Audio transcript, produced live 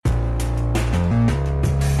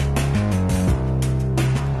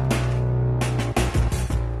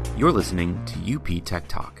You're listening to UP Tech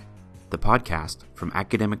Talk, the podcast from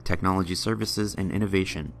Academic Technology Services and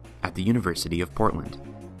Innovation at the University of Portland,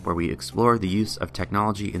 where we explore the use of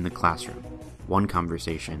technology in the classroom, one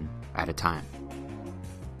conversation at a time.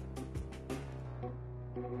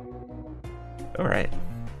 All right.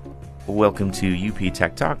 Welcome to UP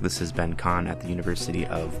Tech Talk. This is Ben Kahn at the University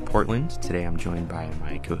of Portland. Today I'm joined by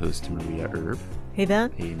my co-host Maria Erb. Hey,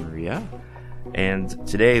 Ben. Hey, Maria. And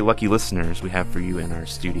today, lucky listeners, we have for you in our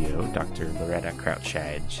studio Dr. Loretta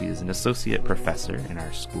Crouchide. She is an associate professor in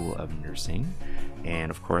our School of Nursing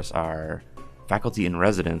and, of course, our faculty in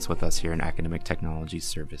residence with us here in Academic Technology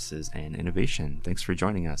Services and Innovation. Thanks for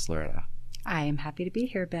joining us, Loretta. I am happy to be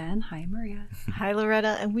here, Ben. Hi, Maria. Hi,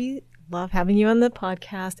 Loretta. And we love having you on the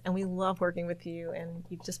podcast, and we love working with you. And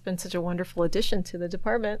you've just been such a wonderful addition to the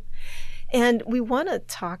department. And we want to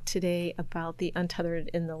talk today about the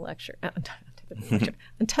Untethered in the Lecture,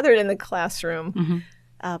 Untethered in the Classroom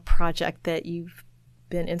project that you've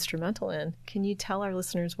been instrumental in. Can you tell our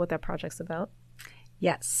listeners what that project's about?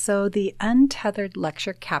 Yes. So the Untethered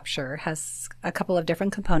Lecture Capture has a couple of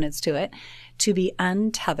different components to it. To be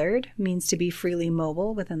untethered means to be freely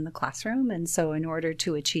mobile within the classroom. And so in order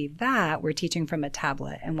to achieve that, we're teaching from a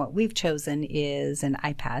tablet. And what we've chosen is an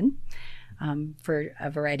iPad for a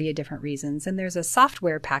variety of different reasons. And there's a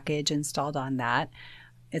software package installed on that.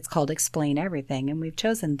 It's called Explain Everything, and we've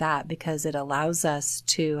chosen that because it allows us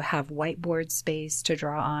to have whiteboard space to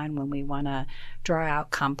draw on when we want to draw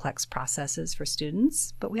out complex processes for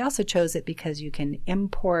students. But we also chose it because you can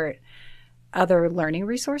import other learning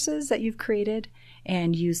resources that you've created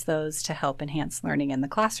and use those to help enhance learning in the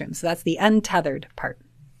classroom. So that's the untethered part.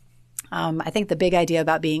 I think the big idea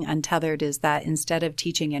about being untethered is that instead of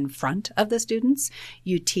teaching in front of the students,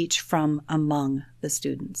 you teach from among the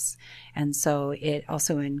students. And so it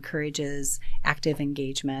also encourages active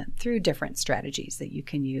engagement through different strategies that you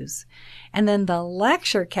can use. And then the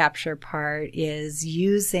lecture capture part is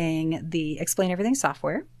using the Explain Everything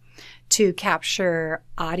software to capture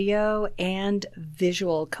audio and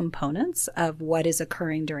visual components of what is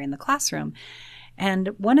occurring during the classroom. And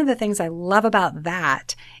one of the things I love about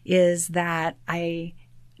that is that I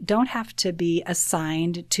don't have to be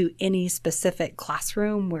assigned to any specific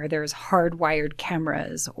classroom where there's hardwired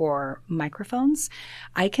cameras or microphones.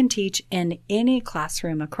 I can teach in any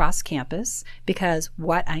classroom across campus because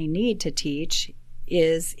what I need to teach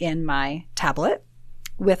is in my tablet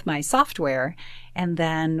with my software, and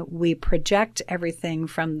then we project everything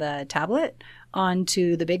from the tablet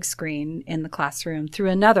onto the big screen in the classroom through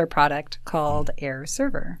another product called Air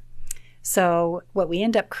Server. So what we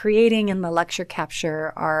end up creating in the lecture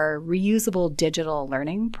capture are reusable digital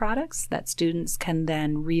learning products that students can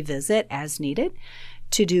then revisit as needed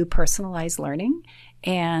to do personalized learning,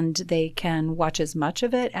 and they can watch as much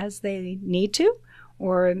of it as they need to,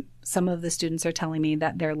 or some of the students are telling me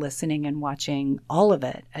that they're listening and watching all of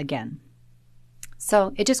it again.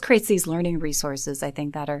 So it just creates these learning resources, I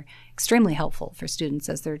think, that are extremely helpful for students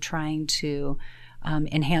as they're trying to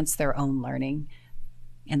enhance their own learning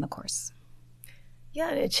in the course. Yeah,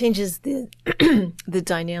 and it changes the the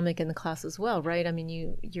dynamic in the class as well, right? I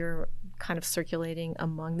mean, you're kind of circulating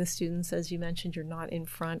among the students, as you mentioned. You're not in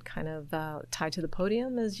front, kind of tied to the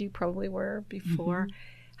podium as you probably were before. Mm-hmm.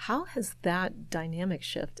 How has that dynamic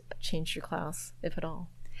shift changed your class, if at all?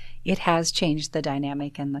 It has changed the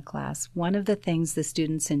dynamic in the class. One of the things the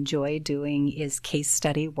students enjoy doing is case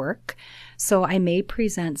study work. So I may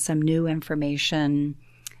present some new information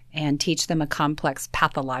and teach them a complex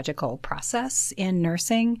pathological process in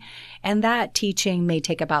nursing, and that teaching may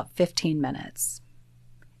take about 15 minutes.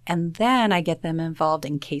 And then I get them involved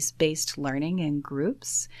in case-based learning in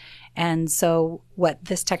groups. And so what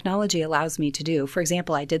this technology allows me to do, for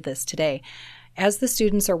example, I did this today. As the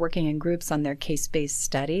students are working in groups on their case-based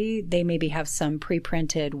study, they maybe have some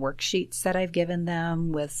pre-printed worksheets that I've given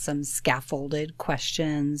them with some scaffolded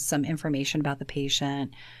questions, some information about the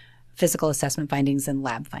patient, physical assessment findings and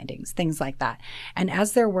lab findings, things like that. And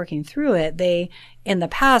as they're working through it, they, in the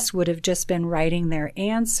past, would have just been writing their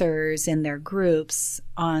answers in their groups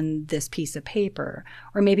on this piece of paper.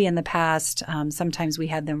 Or maybe in the past, sometimes we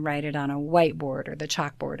had them write it on a whiteboard or the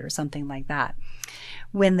chalkboard or something like that.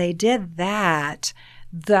 When they did that,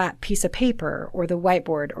 that piece of paper or the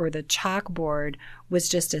whiteboard or the chalkboard was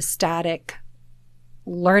just a static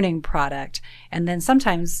learning product. And then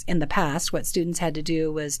sometimes in the past, what students had to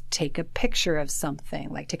do was take a picture of something,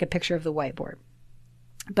 like take a picture of the whiteboard.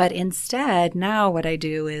 But instead, now what I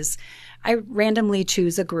do is I randomly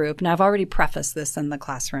choose a group. Now, I've already prefaced this in the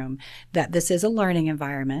classroom that this is a learning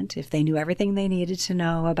environment. If they knew everything they needed to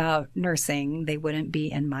know about nursing, they wouldn't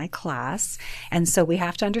be in my class. And so we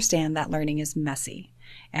have to understand that learning is messy.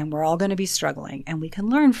 and we're all going to be struggling, and we can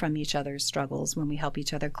learn from each other's struggles when we help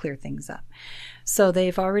each other clear things up. So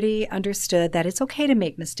they've already understood that it's okay to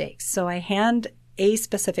make mistakes. So I hand a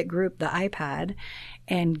specific group the iPad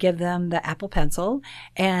and give them the Apple Pencil,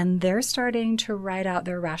 and they're starting to write out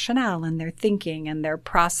their rationale and their thinking and their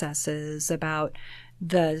processes about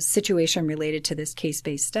the situation related to this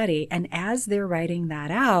case-based study. And as they're writing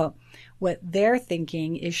that out, what they're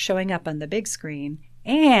thinking is showing up on the big screen,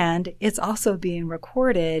 and it's also being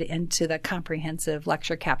recorded into the comprehensive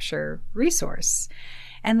lecture capture resource.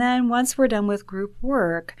 And then once we're done with group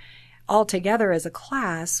work, all together as a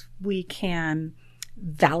class, we can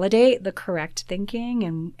validate the correct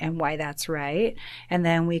thinking and why that's right. And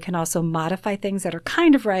then we can also modify things that are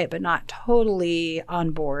kind of right, but not totally on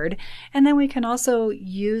board. And then we can also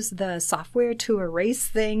use the software to erase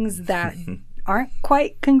things that aren't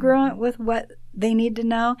quite congruent with what they need to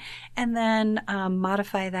know, and then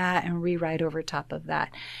modify that and rewrite over top of that.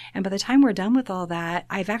 And by the time we're done with all that,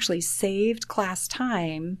 I've actually saved class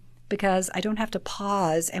time because I don't have to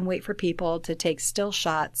pause and wait for people to take still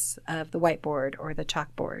shots of the whiteboard or the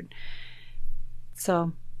chalkboard.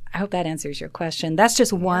 So I hope that answers your question. That's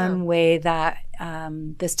just one way that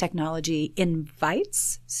this technology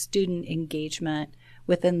invites student engagement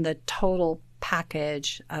within the total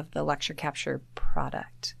package of the lecture capture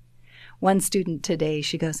product. One student today,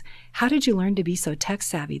 she goes, "How did you learn to be so tech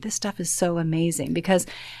savvy? This stuff is so amazing." Because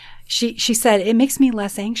she said, it makes me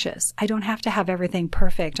less anxious. I don't have to have everything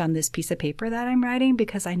perfect on this piece of paper that I'm writing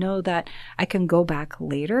because I know that I can go back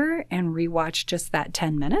later and rewatch just that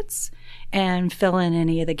 10 minutes and fill in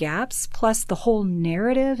any of the gaps, plus the whole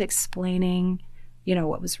narrative explaining, you know,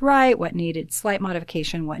 what was right, what needed slight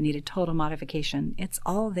modification, what needed total modification. It's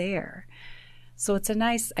all there. So it's a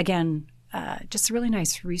nice, again, just a really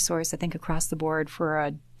nice resource, I think, across the board for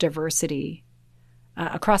a diversity,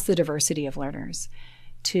 across the diversity of learners,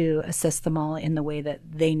 to assist them all in the way that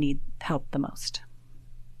they need help the most.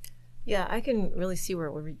 Yeah, I can really see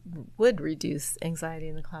where it would reduce anxiety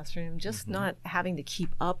in the classroom, just not having to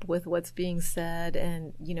keep up with what's being said.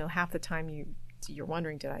 And, you know, half the time you're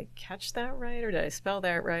wondering, did I catch that right? Or did I spell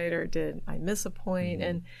that right? Or did I miss a point?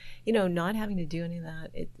 And, you know, not having to do any of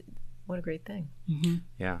that, what a great thing.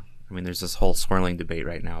 Yeah. I mean, there's this whole swirling debate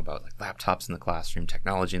right now about like laptops in the classroom,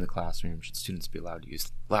 technology in the classroom. Should students be allowed to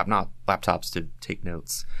use laptops to take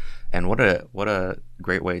notes? And what a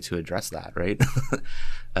great way to address that, right?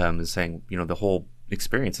 Is saying, you know, the whole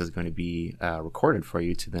experience is going to be recorded for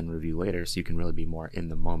you to then review later, so you can really be more in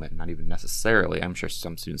the moment, not even necessarily. I'm sure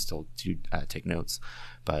some students still do take notes,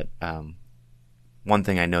 but one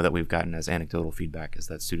thing I know that we've gotten as anecdotal feedback is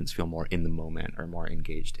that students feel more in the moment or more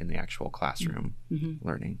engaged in the actual classroom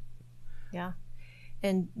learning. Yeah.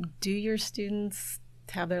 And do your students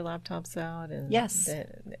have their laptops out? And yes.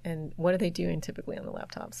 And what are they doing typically on the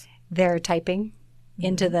laptops? They're typing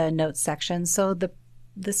into the notes section. So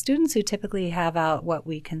the students who typically have out what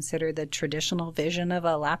we consider the traditional vision of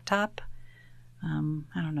a laptop,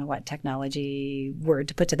 I don't know what technology word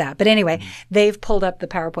to put to that. But anyway, they've pulled up the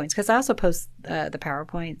PowerPoints because I also post the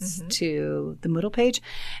PowerPoints to the Moodle page.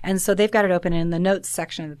 And so they've got it open in the notes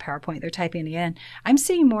section of the PowerPoint. They're typing it in. I'm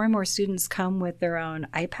seeing more and more students come with their own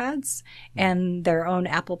iPads and their own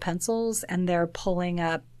Apple Pencils, and they're pulling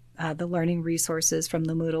up the learning resources from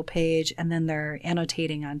the Moodle page, and then they're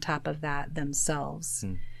annotating on top of that themselves.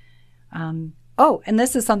 Oh, and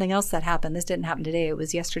this is something else that happened. This didn't happen today. It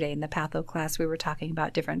was yesterday in the patho class. We were talking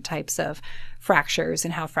about different types of fractures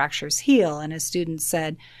and how fractures heal. And a student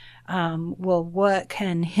said, well, what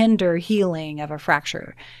can hinder healing of a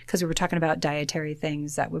fracture? Because we were talking about dietary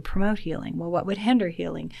things that would promote healing. Well, what would hinder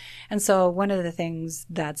healing? And so one of the things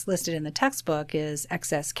that's listed in the textbook is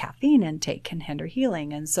excess caffeine intake can hinder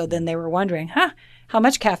healing. And so then they were wondering, how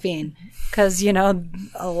much caffeine? Because, you know,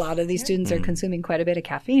 a lot of these students are consuming quite a bit of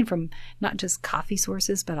caffeine from not just coffee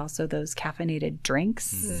sources, but also those caffeinated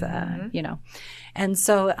drinks, you know. And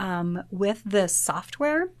so with the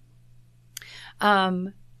software,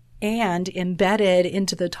 and embedded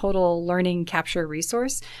into the total learning capture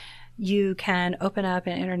resource, you can open up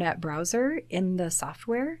an internet browser in the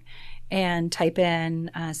software and type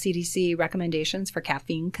in CDC recommendations for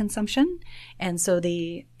caffeine consumption. And so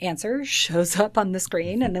the answer shows up on the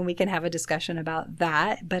screen, and then we can have a discussion about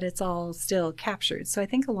that, but it's all still captured. So I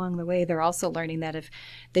think along the way, they're also learning that if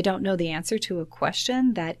they don't know the answer to a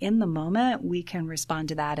question, that in the moment, we can respond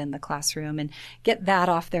to that in the classroom and get that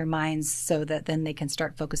off their minds so that then they can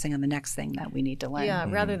start focusing on the next thing that we need to learn. Yeah,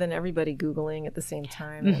 rather than everybody Googling at the same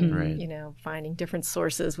time and, you know, finding different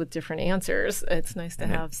sources with different answers. It's nice to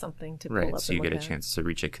have something to pull up. So you get a chance to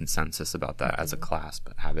reach a consensus about that as a class,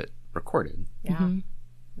 but have it recorded. Yeah.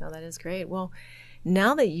 No, that is great. Well,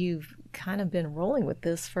 Now that you've kind of been rolling with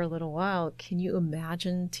this for a little while, can you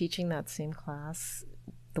imagine teaching that same class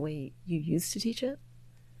the way you used to teach it?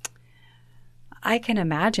 I can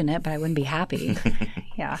imagine it, but I wouldn't be happy.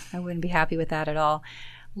 Yeah, I wouldn't be happy with that at all.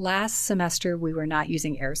 Last semester, we were not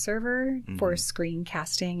using AirServer for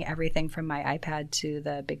screencasting everything from my iPad to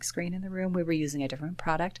the big screen in the room. We were using a different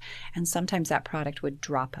product, and sometimes that product would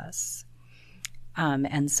drop us.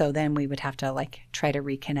 And so then we would have to try to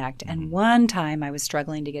reconnect. And one time I was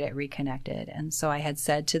struggling to get it reconnected. And so I had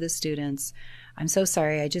said to the students, I'm so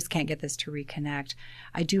sorry, I just can't get this to reconnect.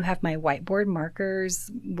 I do have my whiteboard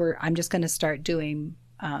markers where I'm just going to start doing,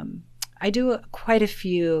 I do quite a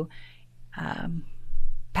few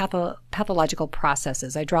pathological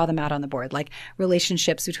processes. I draw them out on the board, like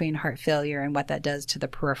relationships between heart failure and what that does to the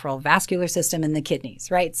peripheral vascular system in the kidneys,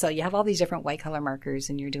 right? So you have all these different white color markers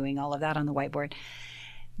and you're doing all of that on the whiteboard.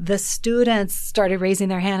 The students started raising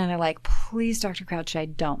their hand and they're like, please, Dr.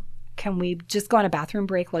 Crouchside, don't. Can we just go on a bathroom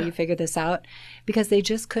break while you figure this out? Because they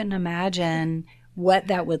just couldn't imagine what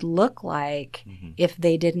that would look like if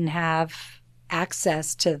they didn't have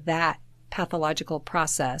access to that pathological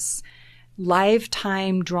process.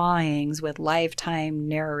 Lifetime drawings with lifetime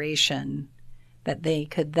narration that they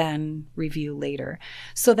could then review later.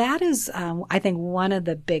 So that is, I think, one of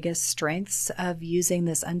the biggest strengths of using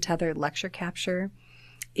this untethered lecture capture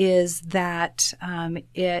is that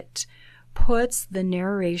it puts the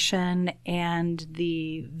narration and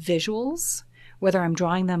the visuals, whether I'm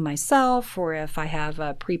drawing them myself or if I have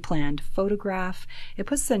a pre-planned photograph, it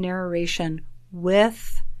puts the narration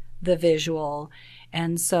with the visual.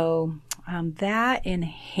 And so that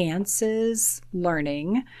enhances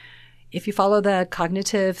learning. If you follow the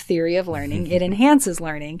cognitive theory of learning, it enhances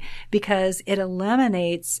learning because it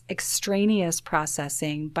eliminates extraneous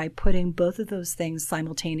processing by putting both of those things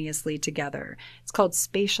simultaneously together. It's called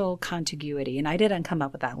spatial contiguity, and I didn't come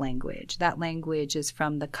up with that language. That language is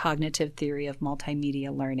from the cognitive theory of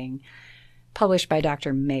multimedia learning, published by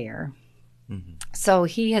Dr. Mayer. So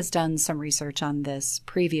he has done some research on this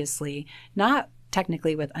previously, not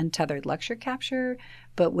technically with untethered lecture capture,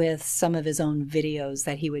 but with some of his own videos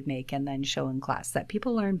that he would make and then show in class, that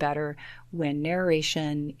people learn better when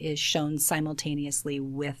narration is shown simultaneously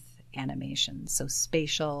with animation. So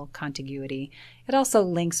spatial contiguity. It also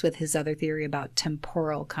links with his other theory about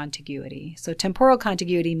temporal contiguity. So temporal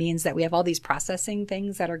contiguity means that we have all these processing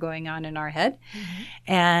things that are going on in our head.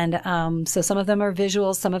 And so some of them are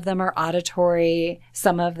visual, some of them are auditory,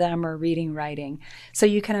 some of them are reading, writing. So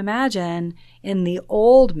you can imagine in the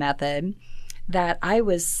old method that I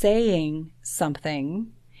was saying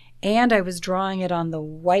something and I was drawing it on the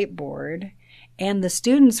whiteboard, and the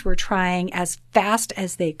students were trying as fast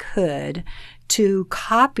as they could to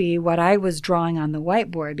copy what I was drawing on the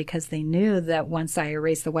whiteboard because they knew that once I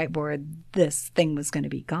erased the whiteboard, this thing was going to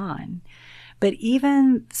be gone. But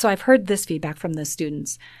even so, I've heard this feedback from the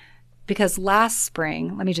students because last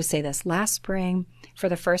spring, let me just say this, last spring for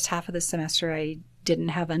the first half of the semester, I didn't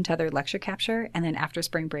have untethered lecture capture, and then after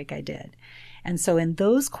spring break, I did. And so in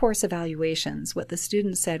those course evaluations, what the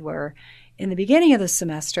students said were, in the beginning of the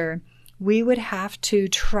semester, we would have to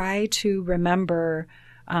try to remember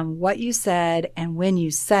what you said and when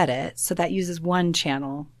you said it. So that uses one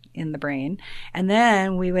channel in the brain. And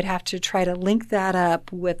then we would have to try to link that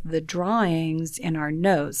up with the drawings in our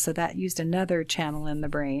notes. So that used another channel in the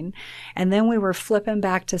brain. And then we were flipping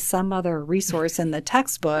back to some other resource in the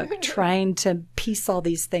textbook, trying to piece all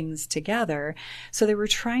these things together. So they were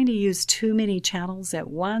trying to use too many channels at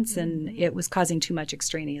once, and it was causing too much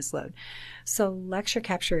extraneous load. So lecture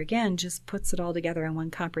capture, again, just puts it all together in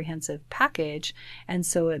one comprehensive package. And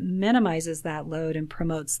so it minimizes that load and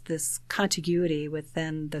promotes this contiguity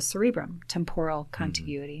within the cerebrum, temporal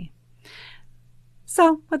contiguity.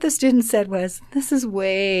 So what the students said was, this is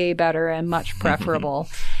way better and much preferable.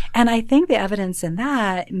 And I think the evidence in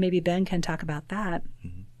that, maybe Ben can talk about that,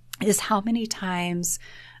 is how many times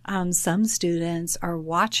some students are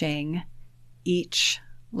watching each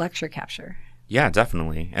lecture capture. Yeah,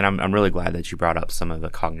 definitely. And I'm really glad that you brought up some of the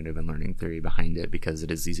cognitive and learning theory behind it, because it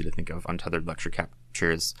is easy to think of untethered lecture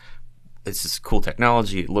captures. It's just cool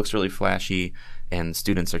technology. It looks really flashy, and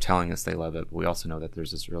students are telling us they love it. But we also know that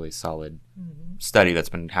there's this really solid study that's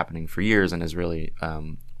been happening for years and is really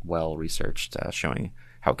well researched, showing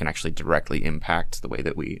how it can actually directly impact the way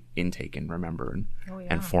that we intake and remember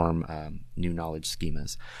and form new knowledge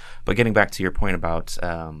schemas. But getting back to your point about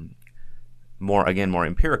more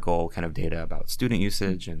empirical kind of data about student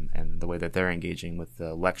usage and the way that they're engaging with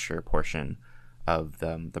the lecture portion of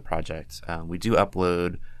the project. We do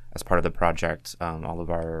upload, as part of the project, all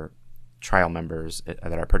of our trial members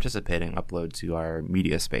that are participating upload to our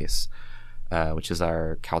media space which is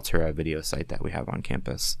our Kaltura video site that we have on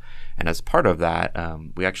campus. And as part of that,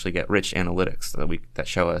 we actually get rich analytics that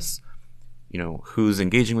show us, who's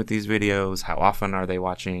engaging with these videos, how often are they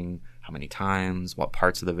watching, how many times, what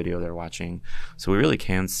parts of the video they're watching. So we really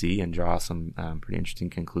can see and draw some pretty interesting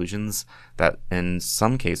conclusions that in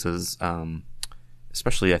some cases,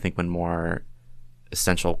 especially I think when more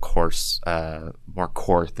essential more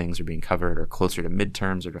core things are being covered or closer to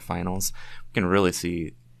midterms or to finals, we can really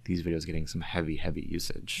see these videos getting some heavy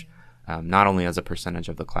usage. Not only as a percentage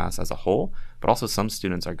of the class as a whole, but also some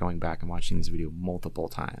students are going back and watching these videos multiple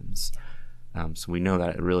times. So we know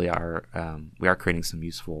that we are creating some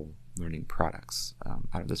useful learning products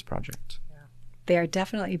out of this project. They are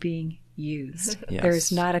definitely being used. Yes.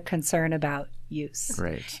 There's not a concern about use.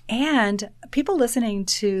 Right. And people listening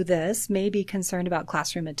to this may be concerned about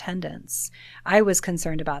classroom attendance. I was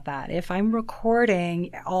concerned about that. If I'm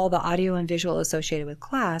recording all the audio and visual associated with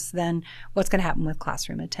class, then what's going to happen with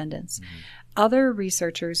classroom attendance? Mm-hmm. Other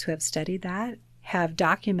researchers who have studied that have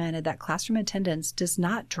documented that classroom attendance does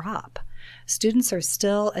not drop. Students are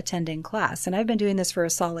still attending class. And I've been doing this for a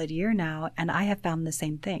solid year now, and I have found the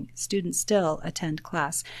same thing. Students still attend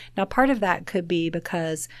class. Now, part of that could be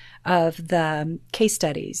because of the case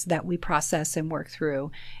studies that we process and work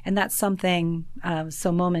through. And that's something,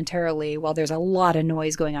 so momentarily, while there's a lot of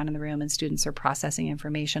noise going on in the room and students are processing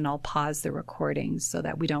information, I'll pause the recordings so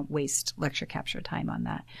that we don't waste lecture capture time on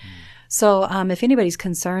that. So if anybody's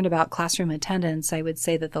concerned about classroom attendance, I would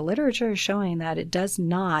say that the literature is showing that it does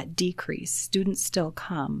not decrease. Students still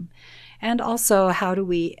come. And also, how do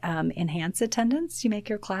we enhance attendance? You make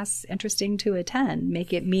your class interesting to attend,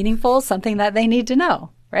 make it meaningful, something that they need to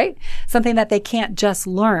know, right? Something that they can't just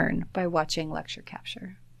learn by watching lecture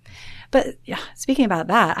capture. But speaking about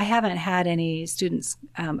that, I haven't had any students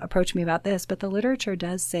approach me about this, but the literature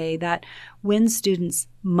does say that when students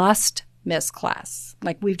must miss class,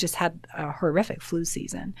 like we've just had a horrific flu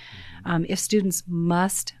season, if students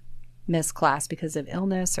must miss class because of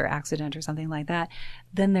illness or accident or something like that,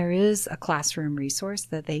 then there is a classroom resource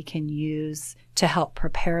that they can use to help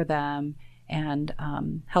prepare them and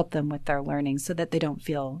help them with their learning so that they don't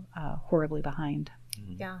feel horribly behind.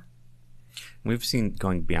 Yeah. We've seen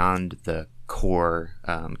going beyond the core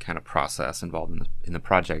kind of process involved in the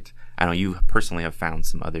project. I know you personally have found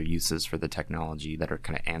some other uses for the technology that are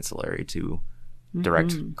kind of ancillary to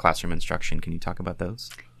direct classroom instruction. Can you talk about those?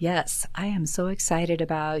 Yes, I am so excited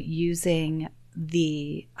about using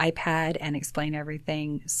the iPad and Explain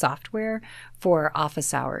Everything software for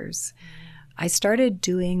office hours. I started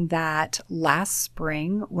doing that last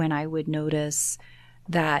spring when I would notice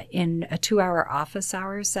that in a 2-hour office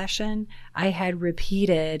hours session, I had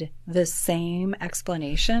repeated the same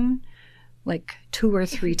explanation like 2 or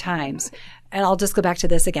 3 times. And I'll just go back to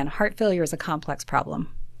this again. Heart failure is a complex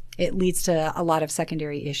problem. It leads to a lot of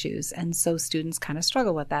secondary issues. And so students kind of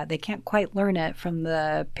struggle with that. They can't quite learn it from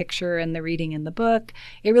the picture and the reading in the book.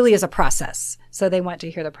 It really is a process. So they want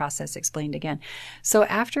to hear the process explained again. So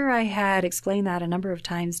after I had explained that a number of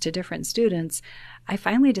times to different students, I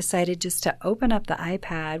finally decided just to open up the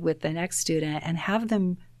iPad with the next student and have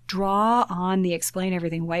them draw on the Explain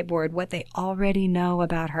Everything whiteboard what they already know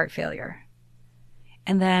about heart failure.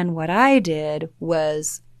 And then what I did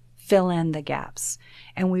was fill in the gaps.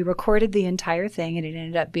 And we recorded the entire thing, and it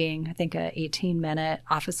ended up being, I think, a 18-minute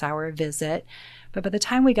office hour visit. But by the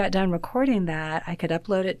time we got done recording that, I could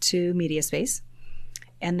upload it to MediaSpace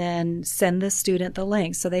and then send the student the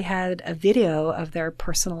link. So they had a video of their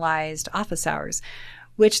personalized office hours,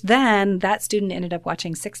 which then that student ended up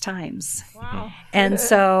watching 6 times. Wow. And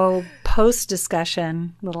so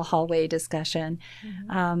post-discussion, little hallway discussion,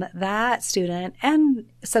 that student and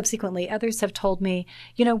subsequently others have told me,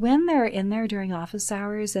 when they're in there during office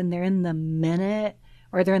hours and they're in the minute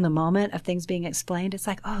or they're in the moment of things being explained, it's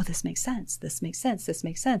like, oh, this makes sense. This makes sense. This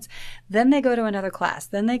makes sense. Then they go to another class.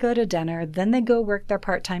 Then they go to dinner. Then they go work their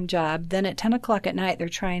part-time job. Then at 10 o'clock at night, they're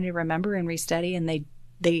trying to remember and restudy, and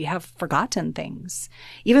they have forgotten things.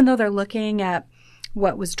 Even though they're looking at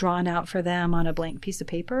what was drawn out for them on a blank piece of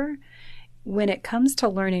paper, when it comes to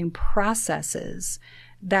learning processes,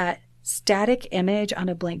 that static image on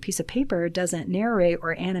a blank piece of paper doesn't narrate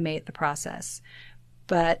or animate the process.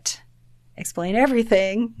 But Explain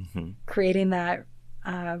Everything, creating that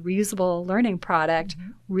reusable learning product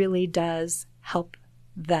really does help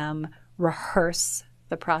them rehearse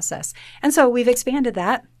the process. And so we've expanded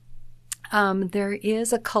that. There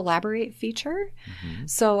is a collaborate feature.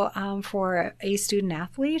 So for a student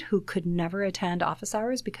athlete who could never attend office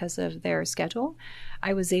hours because of their schedule,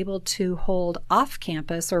 I was able to hold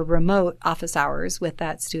off-campus or remote office hours with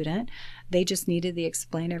that student. They just needed the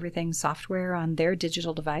Explain Everything software on their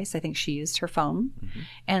digital device. I think she used her phone.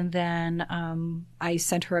 And then I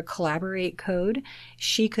sent her a Collaborate code.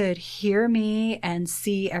 She could hear me and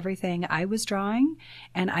see everything I was drawing,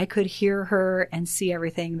 and I could hear her and see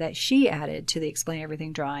everything that she added to the Explain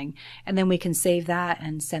Everything drawing. And then we can save that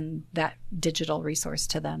and send that digital resource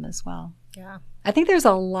to them as well. Yeah. I think there's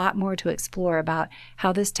a lot more to explore about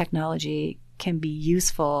how this technology can be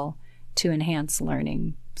useful to enhance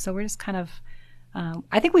learning. So we're just kind of,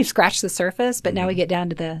 I think we've scratched the surface, but now we get down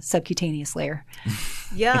to the subcutaneous layer.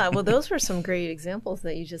 Yeah, well, those were some great examples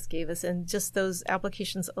that you just gave us. And just those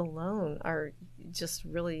applications alone are just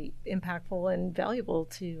really impactful and valuable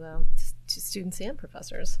to students and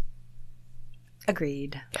professors.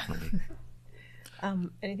 Agreed. Definitely.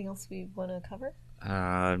 Anything else we want to cover?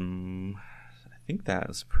 I think that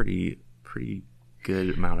was pretty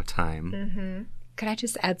good amount of time. Could I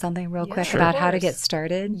just add something real Yeah, quick sure. about Of how to course. get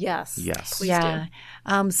started? Yes. Please Yeah.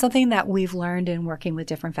 do. Something that we've learned in working with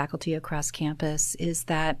different faculty across campus is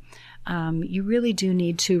that you really do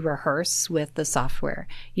need to rehearse with the software.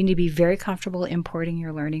 You need to be very comfortable importing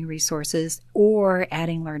your learning resources or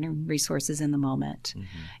adding learning resources in the moment.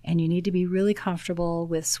 And you need to be really comfortable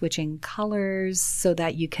with switching colors so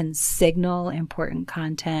that you can signal important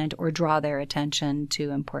content or draw their attention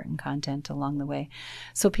to important content along the way.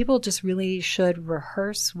 So people just really should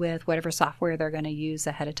rehearse with whatever software they're going to use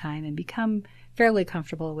ahead of time and become fairly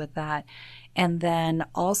comfortable with that. And then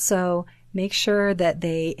also make sure that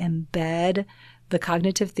they embed the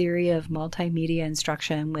cognitive theory of multimedia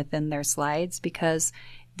instruction within their slides, because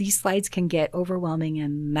these slides can get overwhelming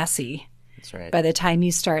and messy That's right. by the time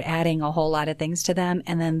you start adding a whole lot of things to them.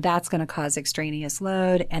 And then that's going to cause extraneous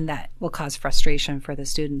load, and that will cause frustration for the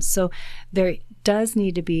students. So there does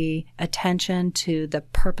need to be attention to the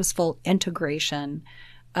purposeful integration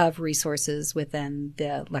of resources within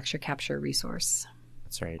the lecture capture resource.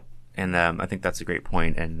 That's right. And I think that's a great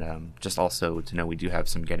point. And just also to know, we do have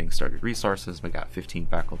some getting started resources. We got 15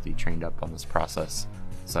 faculty trained up on this process.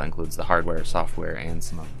 So that includes the hardware, software, and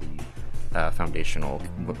some of the foundational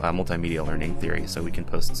multimedia learning theory. So we can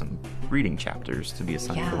post some reading chapters to be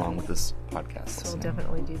assigned along with this podcast. So we'll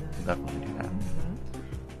definitely do that. We'll definitely do that.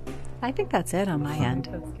 I think that's it on my end.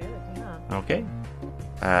 That's good, yeah. Okay.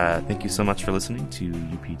 Thank you so much for listening to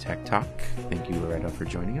UP Tech Talk. Thank you, Loretta, for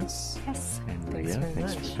joining us. Yes. And Thanks Maria, very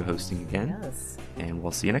thanks much. for co-hosting again. Yes. And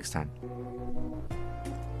we'll see you next time.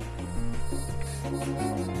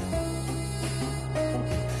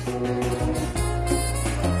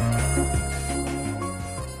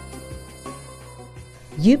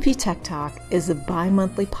 UP Tech Talk is a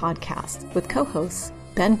bi-monthly podcast with co-hosts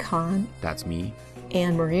Ben Kahn That's me.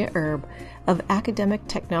 and Maria Erb of Academic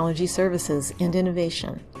Technology Services and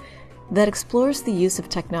Innovation that explores the use of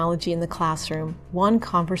technology in the classroom, one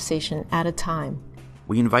conversation at a time.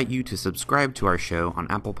 We invite you to subscribe to our show on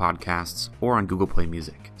Apple Podcasts or on Google Play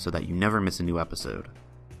Music so that you never miss a new episode.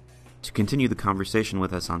 To continue the conversation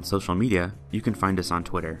with us on social media, you can find us on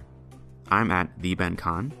Twitter. I'm at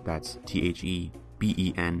TheBenKahn, that's TheBenkahn,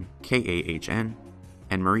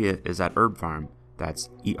 and Maria is at Herbfarm, that's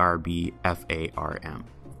ERBFARM.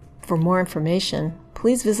 For more information,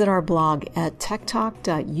 please visit our blog at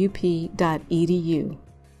techtalk.up.edu.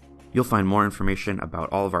 You'll find more information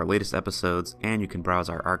about all of our latest episodes, and you can browse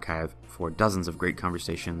our archive for dozens of great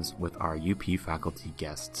conversations with our UP faculty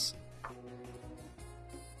guests.